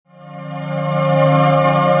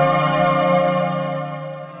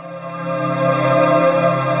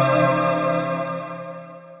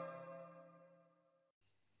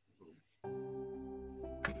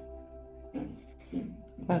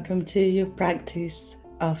welcome to your practice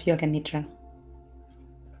of Yoga Nidra.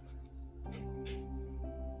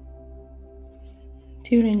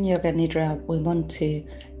 During Yoga Nidra, we want to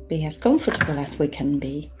be as comfortable as we can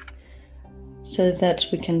be so that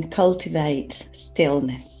we can cultivate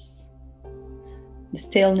stillness. The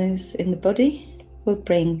stillness in the body will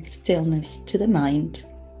bring stillness to the mind.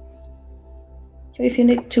 So if you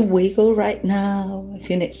need to wiggle right now, if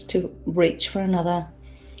you need to reach for another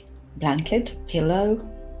blanket, pillow,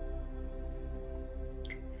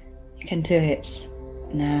 you can do it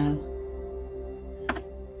now.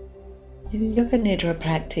 Yoga Nidra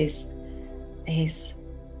practice is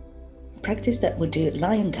a practice that we do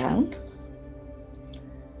lying down.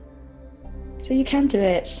 So you can do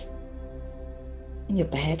it in your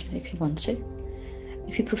bed if you want to.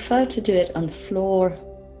 If you prefer to do it on the floor,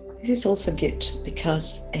 this is also good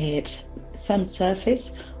because the firm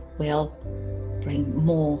surface will bring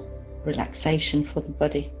more relaxation for the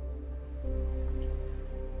body.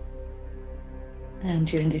 And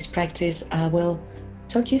during this practice, I will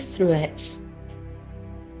talk you through it.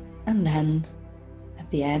 And then at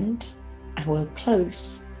the end, I will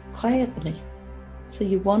close quietly. So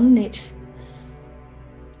you won't need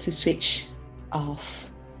to switch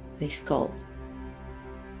off this call.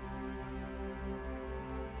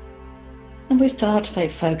 And we start by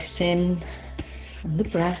focusing on the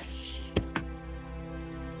breath.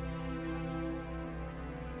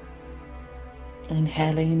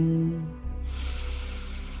 Inhaling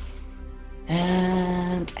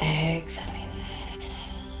and exhaling.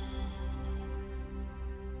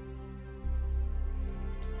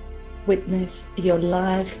 Witness your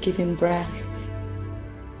life-giving breath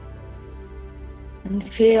and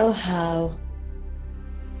feel how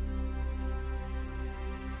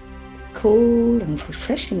cool and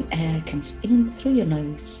refreshing air comes in through your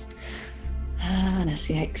nose, and as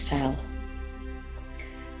you exhale,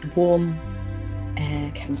 the warm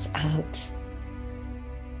air comes out,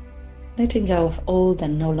 letting go of all that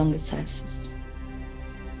no longer serves us.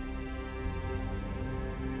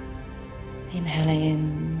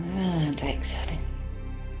 Inhaling and exhaling.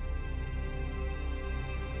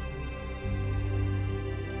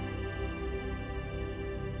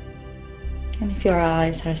 And if your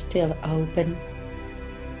eyes are still open,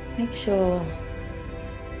 make sure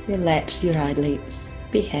you let your eyelids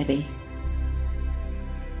be heavy.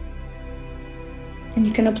 And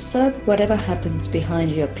you can observe whatever happens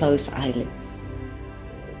behind your closed eyelids.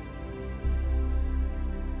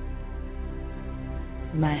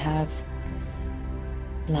 You might have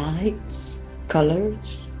lights,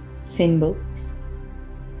 colors, symbols.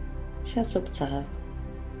 Just observe.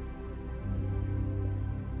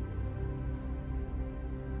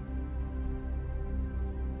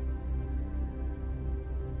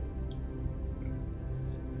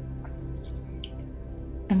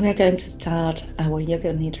 And we're going to start our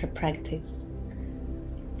Yoga Nidra practice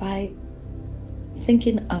by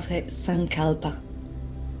thinking of a Sankalpa.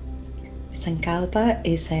 A Sankalpa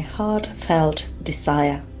is a heartfelt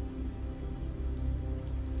desire.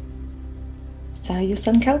 So your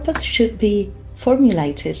Sankalpas should be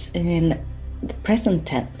formulated in the present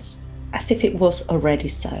tense, as if it was already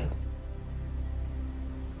so.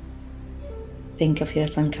 Think of your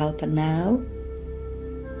Sankalpa now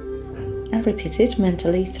and repeat it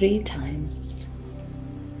mentally 3 times.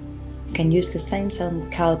 You can use the same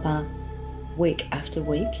Sankalpa week after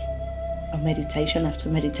week, or meditation after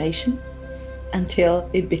meditation, until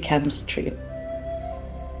it becomes true.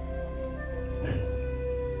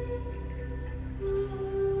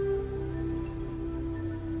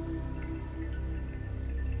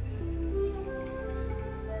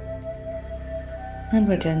 And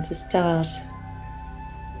we're going to start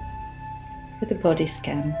with a body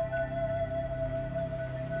scan.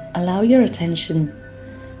 Allow your attention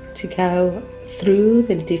to go through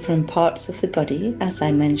the different parts of the body as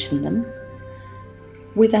I mentioned them,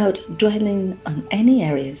 without dwelling on any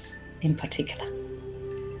areas in particular.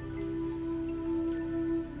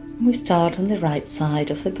 We start on the right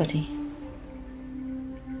side of the body.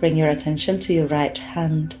 Bring your attention to your right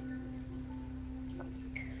hand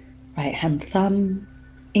thumb,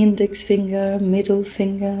 index finger, middle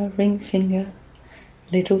finger, ring finger,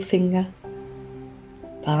 little finger,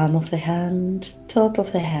 palm of the hand, top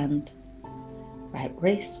of the hand, right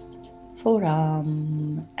wrist,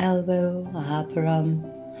 forearm, elbow, upper arm,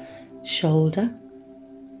 shoulder,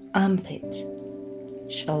 armpit,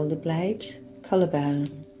 shoulder blade,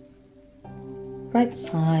 collarbone, right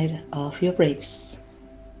side of your ribs,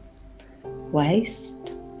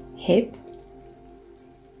 waist, hip,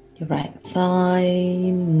 your right thigh,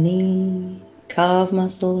 knee, calf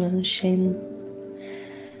muscle and shin,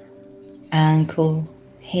 ankle,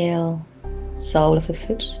 heel, sole of the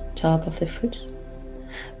foot, top of the foot,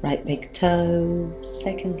 right big toe,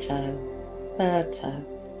 second toe, third toe,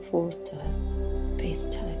 fourth toe, fifth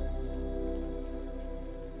toe.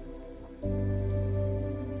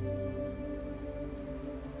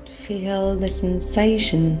 Feel the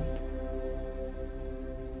sensation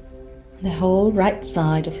on the whole right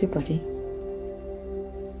side of your body.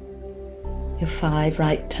 Your 5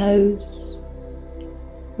 right toes,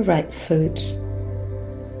 right foot,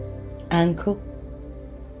 ankle,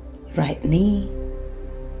 right knee,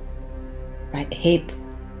 right hip,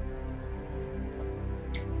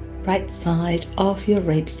 right side of your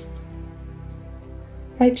ribs,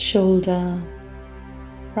 right shoulder,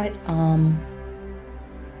 right arm,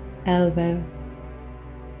 elbow,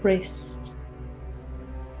 wrist,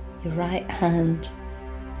 your right hand,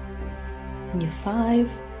 and your 5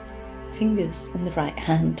 fingers in the right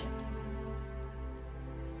hand.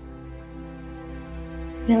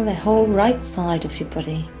 Feel the whole right side of your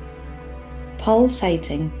body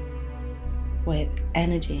pulsating with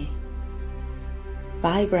energy,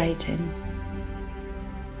 vibrating.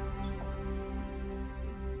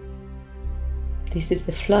 This is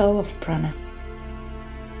the flow of prana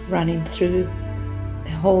running through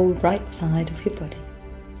the whole right side of your body.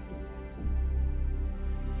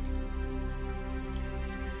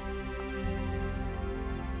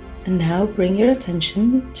 And now bring your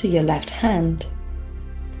attention to your left hand.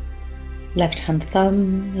 Left hand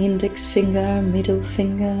thumb, index finger, middle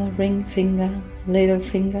finger, ring finger, little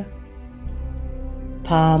finger.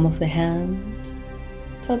 Palm of the hand,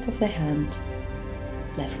 top of the hand.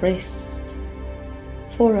 Left wrist,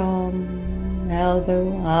 forearm,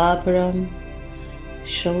 elbow, upper arm,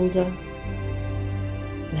 shoulder.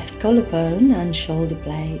 Left collarbone and shoulder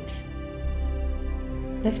blade.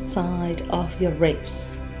 Left side of your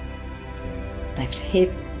ribs. Left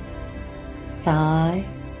hip, thigh,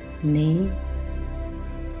 knee,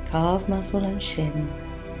 calf muscle and shin,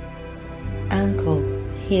 ankle,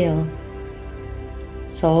 heel,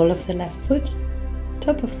 sole of the left foot,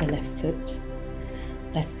 top of the left foot,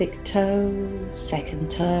 left big toe, second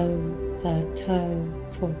toe, third toe,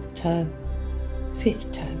 fourth toe, fifth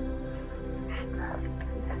toe.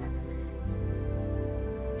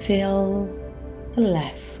 Feel the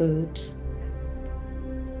left foot,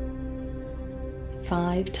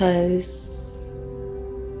 5 toes,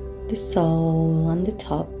 the sole on the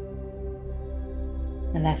top,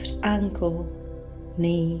 the left ankle,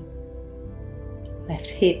 knee, left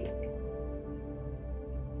hip,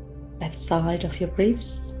 left side of your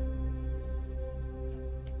ribs,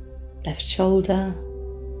 left shoulder,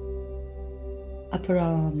 upper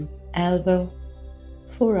arm, elbow,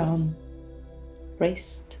 forearm,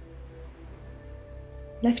 wrist,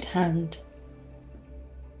 left hand,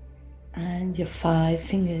 and your 5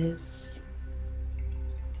 fingers.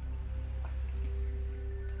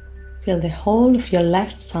 Feel the whole of your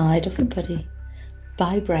left side of the body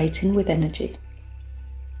vibrating with energy.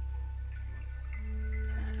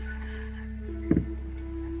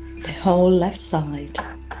 The whole left side.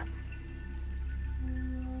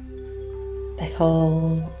 The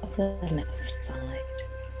whole of the left side.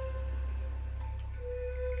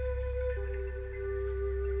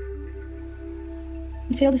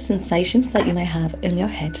 And feel the sensations that you may have in your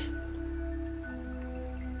head.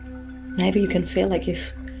 Maybe you can feel like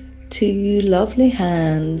if 2 lovely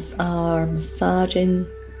hands are massaging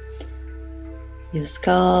your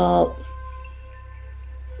scalp,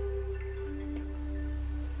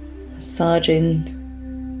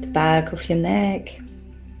 massaging the back of your neck,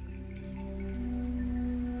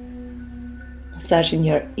 massaging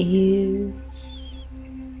your ears,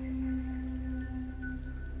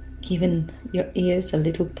 giving your ears a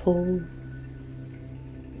little pull.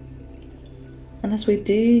 And as we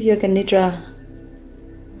do Yoga Nidra,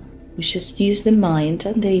 we just use the mind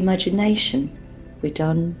and the imagination. We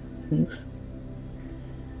don't move.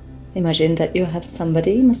 Imagine that you have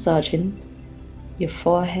somebody massaging your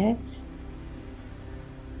forehead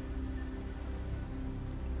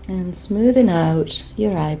and smoothing out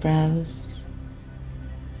your eyebrows,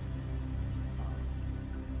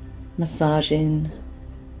 massaging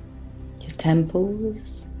your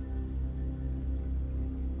temples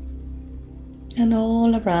and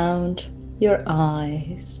all around your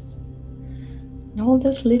eyes. And all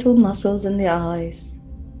those little muscles in the eyes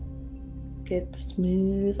get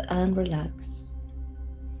smooth and relaxed.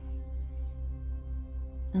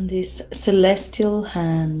 And these celestial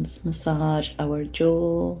hands massage our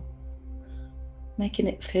jaw, making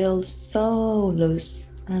it feel so loose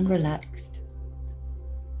and relaxed.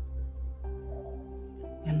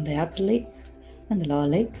 And the upper lip and the lower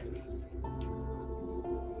lip.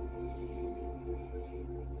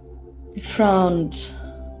 the front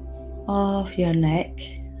of your neck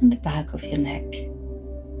and the back of your neck.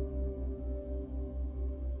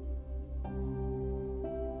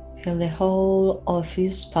 Feel the whole of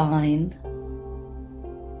your spine,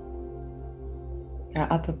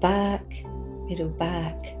 your upper back, middle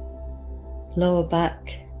back, lower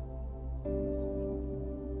back,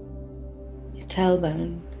 your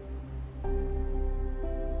tailbone,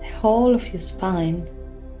 the whole of your spine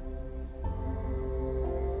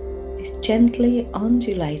is gently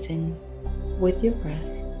undulating with your breath.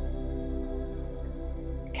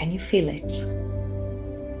 Can you feel it?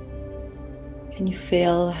 Can you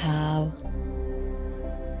feel how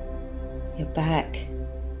your back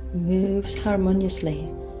moves harmoniously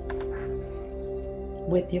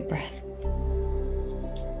with your breath?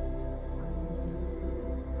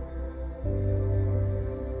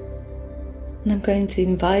 And I'm going to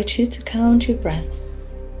invite you to count your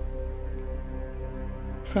breaths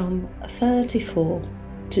from 34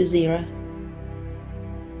 to 0.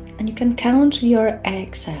 And you can count your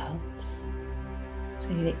exhales. So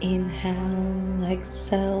you inhale,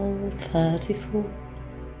 exhale, 34.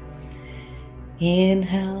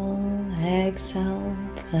 Inhale, exhale,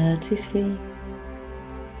 33.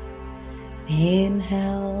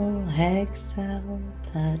 Inhale, exhale,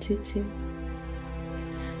 32.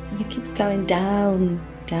 And you keep going down,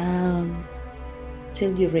 down,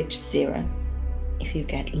 till you reach 0. If you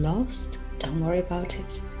get lost, don't worry about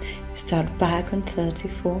it. You start back on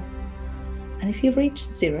 34. And if you reach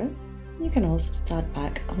 0, you can also start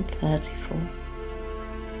back on 34.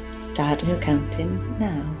 Start your counting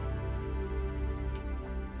now.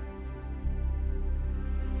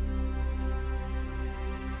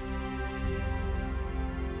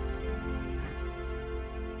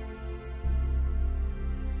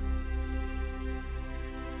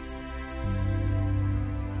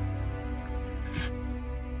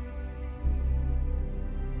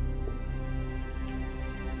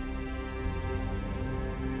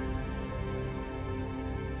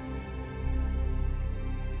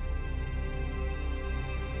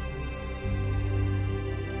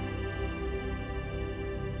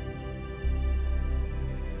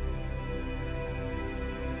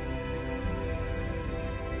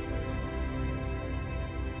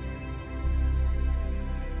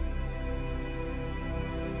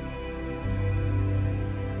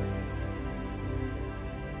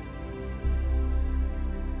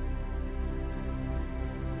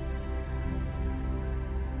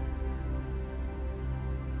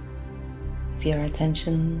 If your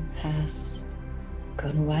attention has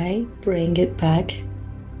gone away, bring it back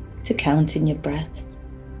to counting your breaths.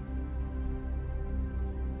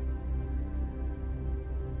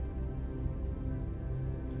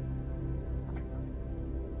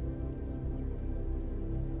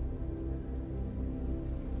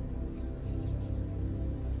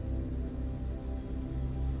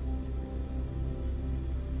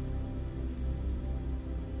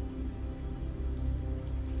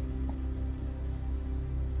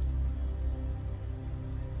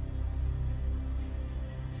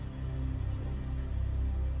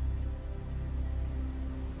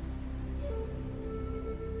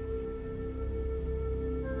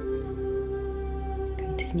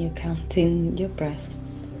 Continue counting your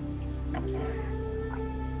breaths.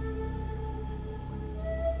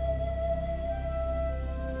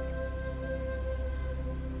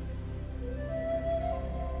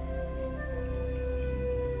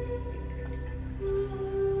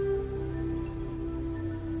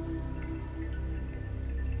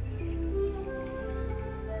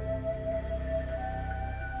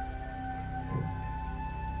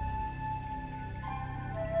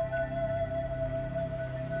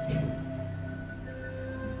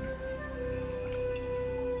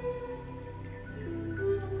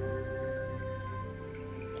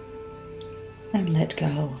 And let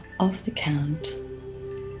go of the count.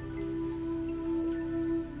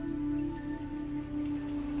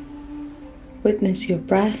 Witness your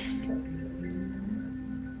breath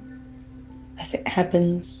as it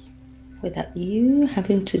happens without you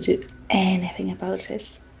having to do anything about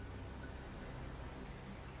it.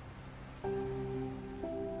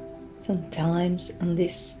 Sometimes in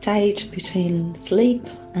this state between sleep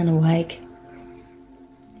and awake,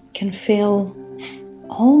 it can feel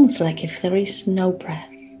almost like if there is no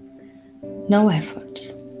breath, no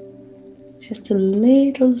effort, just a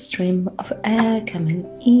little stream of air coming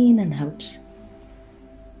in and out.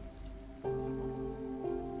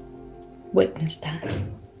 Witness that.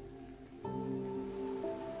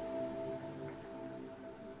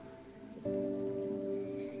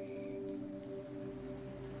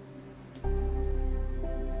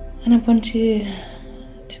 And I want you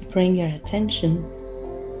to bring your attention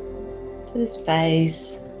to the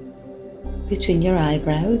space between your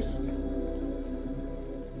eyebrows.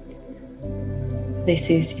 This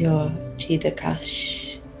is your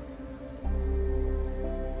Chittakash,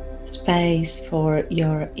 space for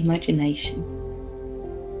your imagination.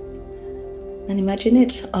 And imagine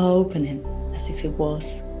it opening as if it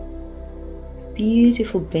was a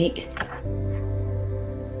beautiful big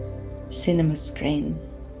cinema screen.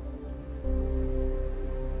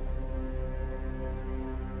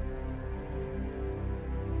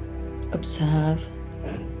 Observe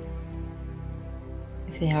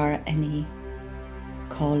if there are any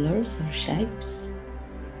colors or shapes.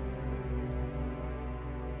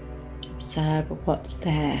 Observe what's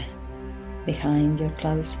there behind your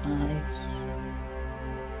closed eyes.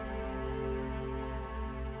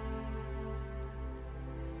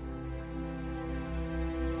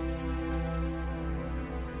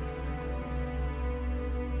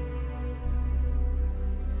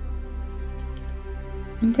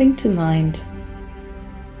 And bring to mind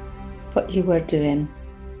what you were doing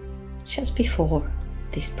just before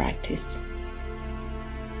this practice.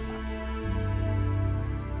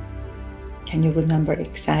 Can you remember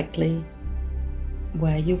exactly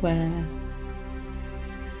where you were?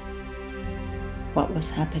 What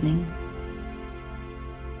was happening?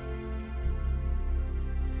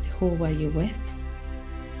 Who were you with?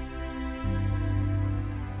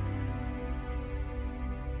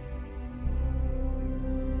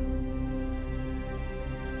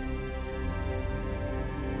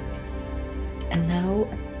 And now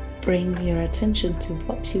bring your attention to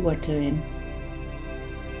what you were doing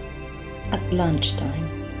at lunchtime.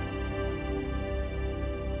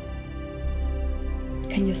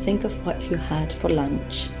 Can you think of what you had for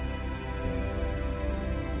lunch?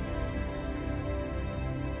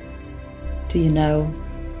 Do you know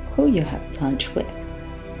who you had lunch with,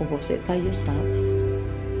 or was it by yourself?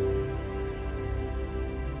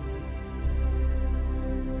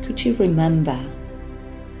 Could you remember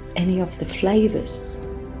any of the flavors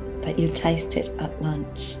that you tasted at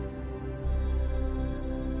lunch?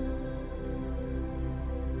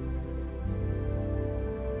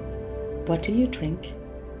 What do you drink?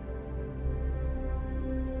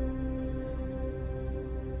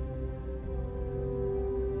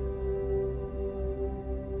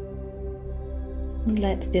 And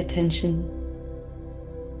let the attention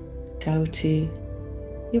go to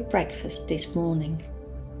your breakfast this morning.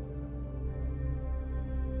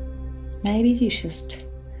 Maybe you just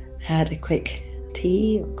had a quick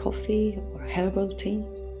tea or coffee or herbal tea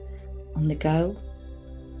on the go.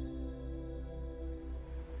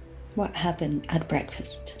 What happened at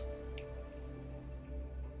breakfast?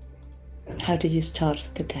 How did you start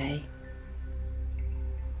the day?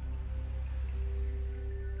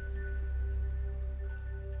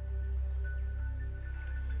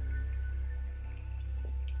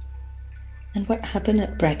 And what happened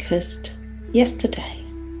at breakfast yesterday?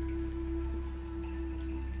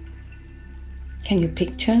 Can you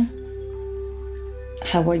picture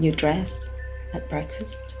how were you dressed at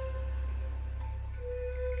breakfast?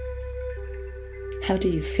 How do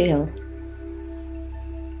you feel?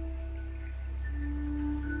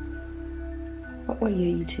 What were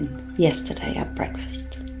you eating yesterday at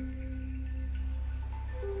breakfast?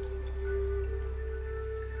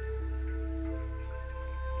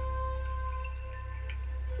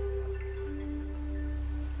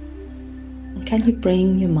 And can you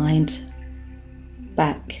bring your mind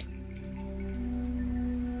back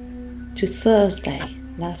to Thursday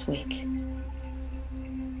last week?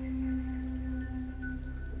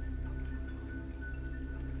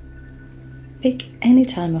 Pick any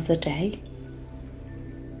time of the day,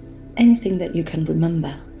 anything that you can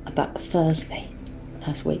remember about Thursday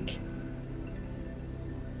last week.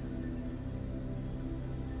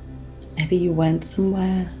 Maybe you went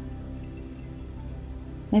somewhere.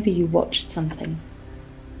 Maybe you watched something.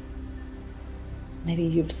 Maybe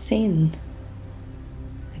you've seen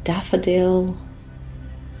a daffodil.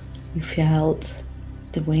 You felt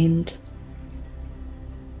the wind.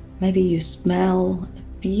 Maybe you smell a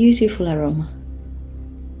beautiful aroma.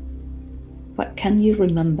 What can you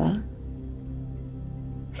remember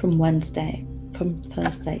from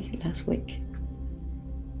Thursday last week?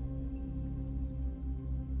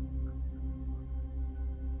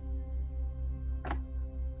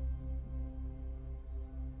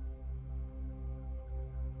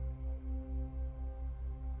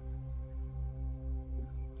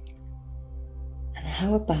 And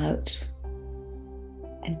how about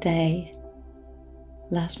a day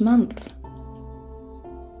last month?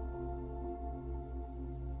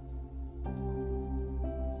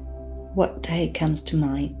 What day comes to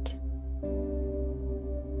mind?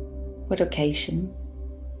 What occasion?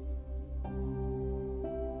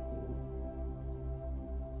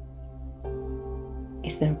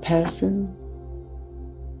 Is there a person?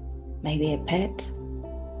 Maybe a pet?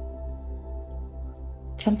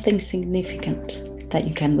 Something significant that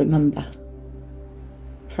you can remember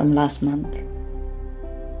from last month.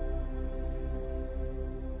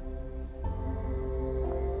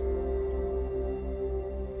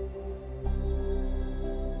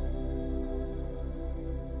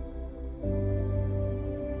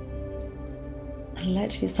 And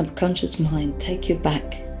let your subconscious mind take you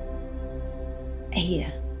back a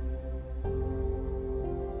year.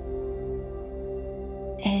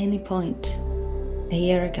 Any point a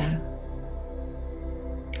year ago.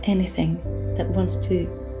 Anything that wants to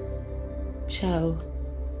show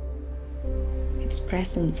its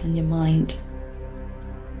presence on your mind.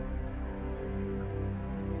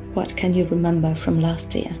 What can you remember from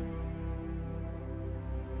last year?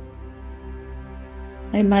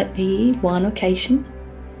 It might be one occasion,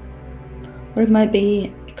 or it might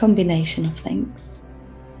be a combination of things.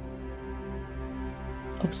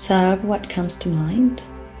 Observe what comes to mind.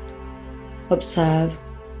 Observe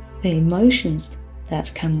the emotions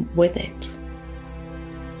that come with it.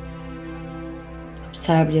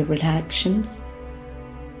 Observe your reactions.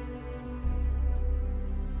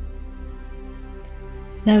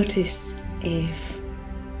 Notice if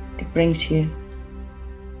it brings you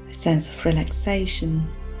a sense of relaxation,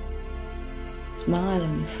 a smile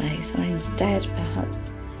on your face, or instead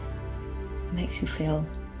perhaps makes you feel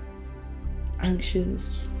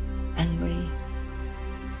anxious, angry.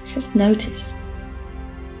 Just notice.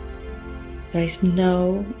 There is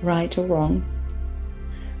no right or wrong.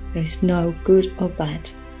 There is no good or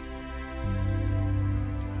bad.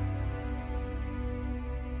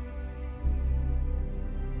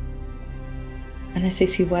 And as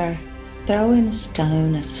if you were throwing a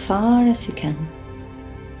stone as far as you can,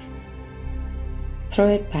 throw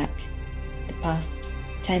it back the past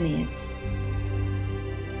 10 years.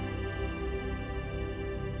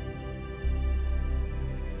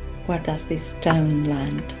 Where does this stone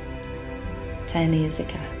land 10 years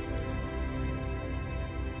ago?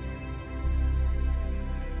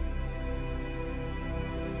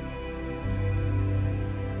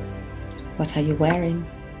 What are you wearing?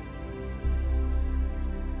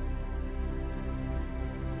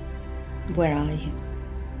 Where are you?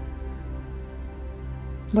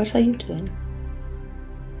 What are you doing?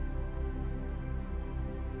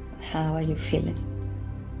 How are you feeling?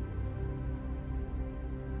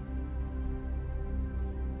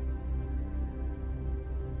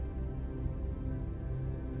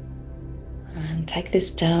 And take this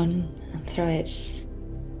stone and throw it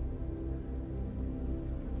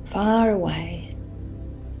far away.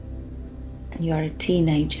 And you are a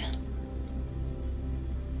teenager.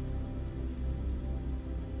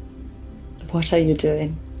 What are you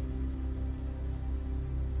doing?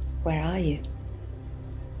 Where are you?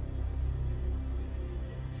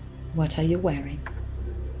 What are you wearing?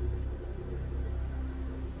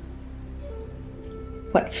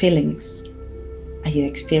 What feelings are you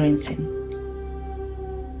experiencing?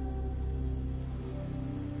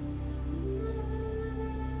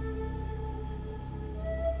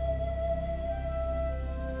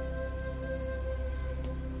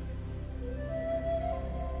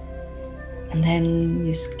 And then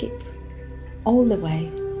you skip all the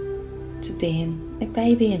way to being a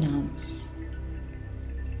baby in arms.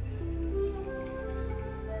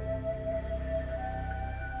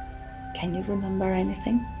 Can you remember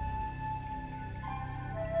anything?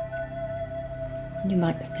 You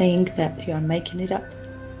might think that you are making it up,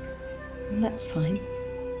 and that's fine.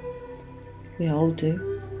 We all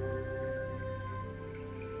do.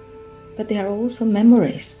 But there are also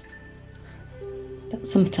memories that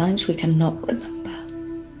sometimes we cannot remember.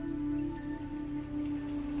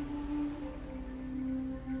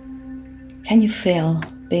 Can you feel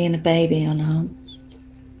being a baby on arms?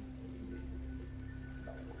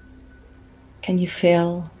 Can you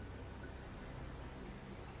feel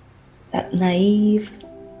that naive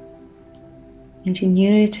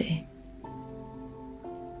ingenuity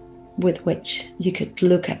with which you could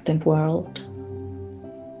look at the world?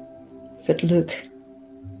 You could look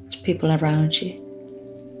at people around you.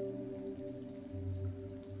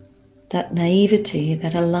 That naivety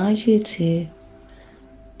that allows you to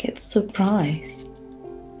get surprised,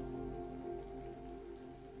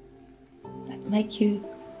 that make you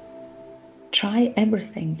try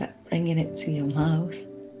everything but bringing it to your mouth.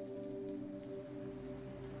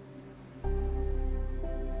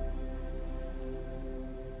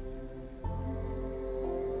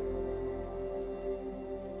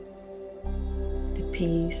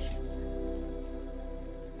 peace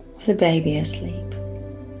of the baby asleep.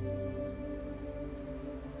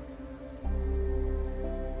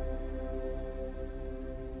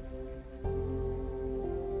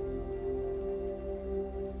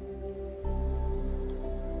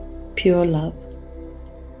 Pure love.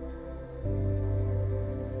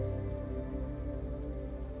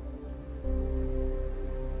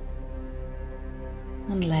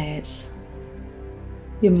 And let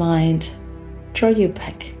your mind draw you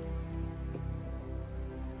back.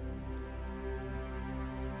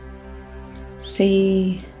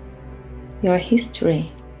 See your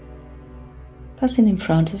history passing in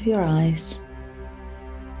front of your eyes.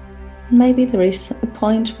 Maybe there is a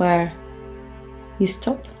point where you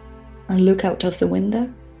stop and look out of the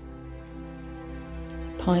window.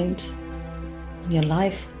 A point in your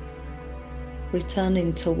life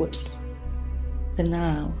returning towards the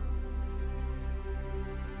now.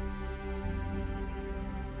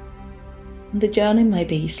 And the journey may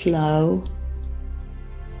be slow,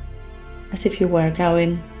 as if you were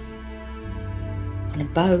going on a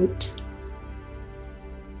boat,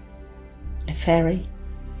 a ferry.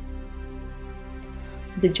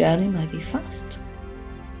 The journey might be fast,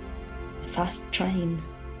 a fast train.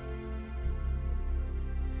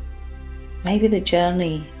 Maybe the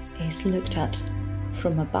journey is looked at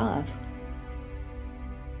from above.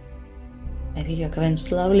 Maybe you're going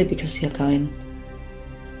slowly because you're going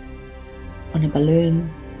on a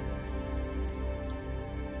balloon.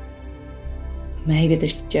 Maybe the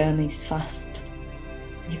journey is fast.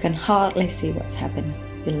 You can hardly see what's happening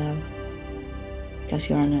below because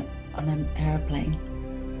you're on an airplane.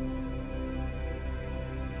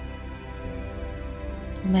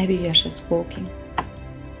 Maybe you're just walking.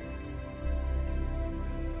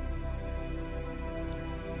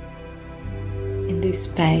 In this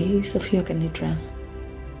space of Yoga Nidra,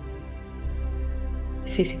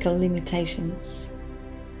 physical limitations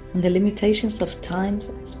and the limitations of time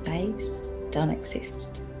and space don't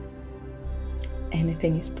exist.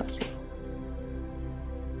 Anything is possible.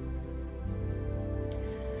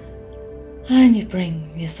 And you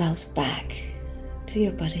bring yourselves back to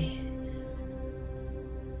your body.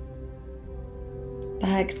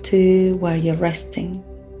 Back to where you're resting.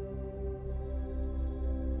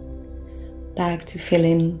 Back to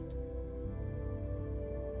feeling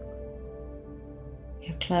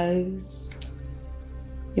your clothes,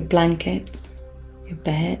 your blanket, your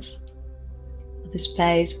bed, the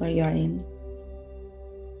space where you're in.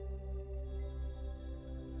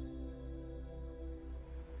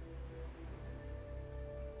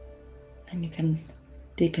 And you can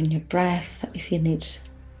deepen your breath if you need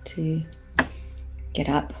to get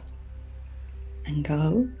up and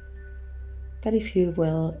go. But if you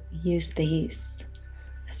will use these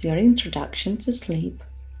as your introduction to sleep,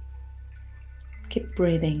 keep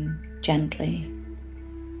breathing gently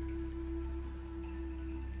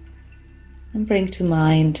and bring to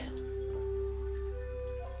mind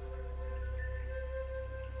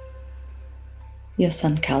your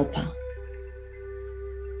Sankalpa.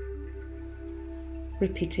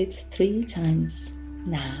 Repeat it 3 times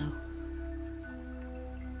now.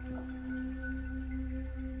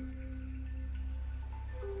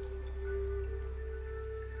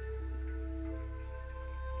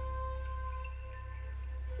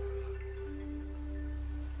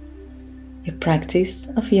 Your practice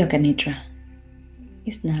of Yoga Nidra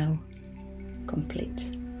is now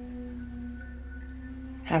complete.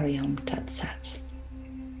 Hari Om Tat Sat.